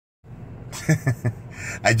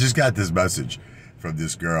I just got this message from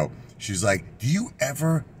this girl. She's like, do you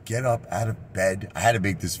ever get up out of bed? I had to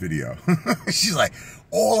make this video. She's like,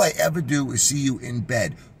 all I ever do is see you in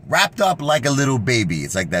bed, wrapped up like a little baby.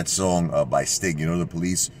 It's like that song by Sting, you know, The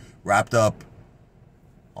Police. Wrapped up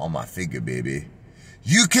on my figure, baby.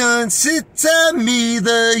 You consider me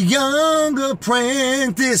the young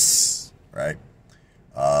apprentice. Right?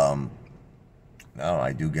 No,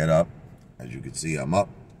 I do get up. As you can see, I'm up.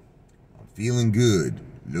 I'm feeling good,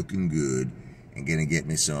 looking good, and gonna get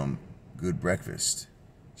me some good breakfast.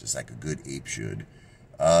 Just like a good ape should.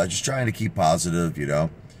 Just trying to keep positive, you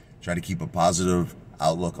know. Trying to keep a positive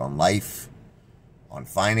outlook on life, on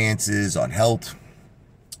finances, on health,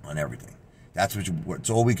 on everything. That's what's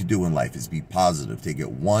all we can do in life is be positive. Take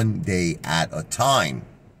it one day at a time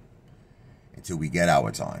until we get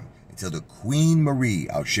our time. Until the Queen Marie,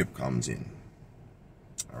 our ship, comes in.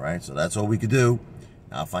 All right, so that's all we could do.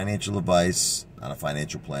 Not financial advice, not a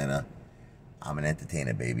financial planner. I'm an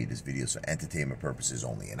entertainer, baby. This video's for entertainment purposes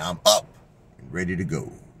only. And I'm up and ready to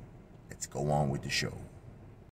go. Let's go on with the show.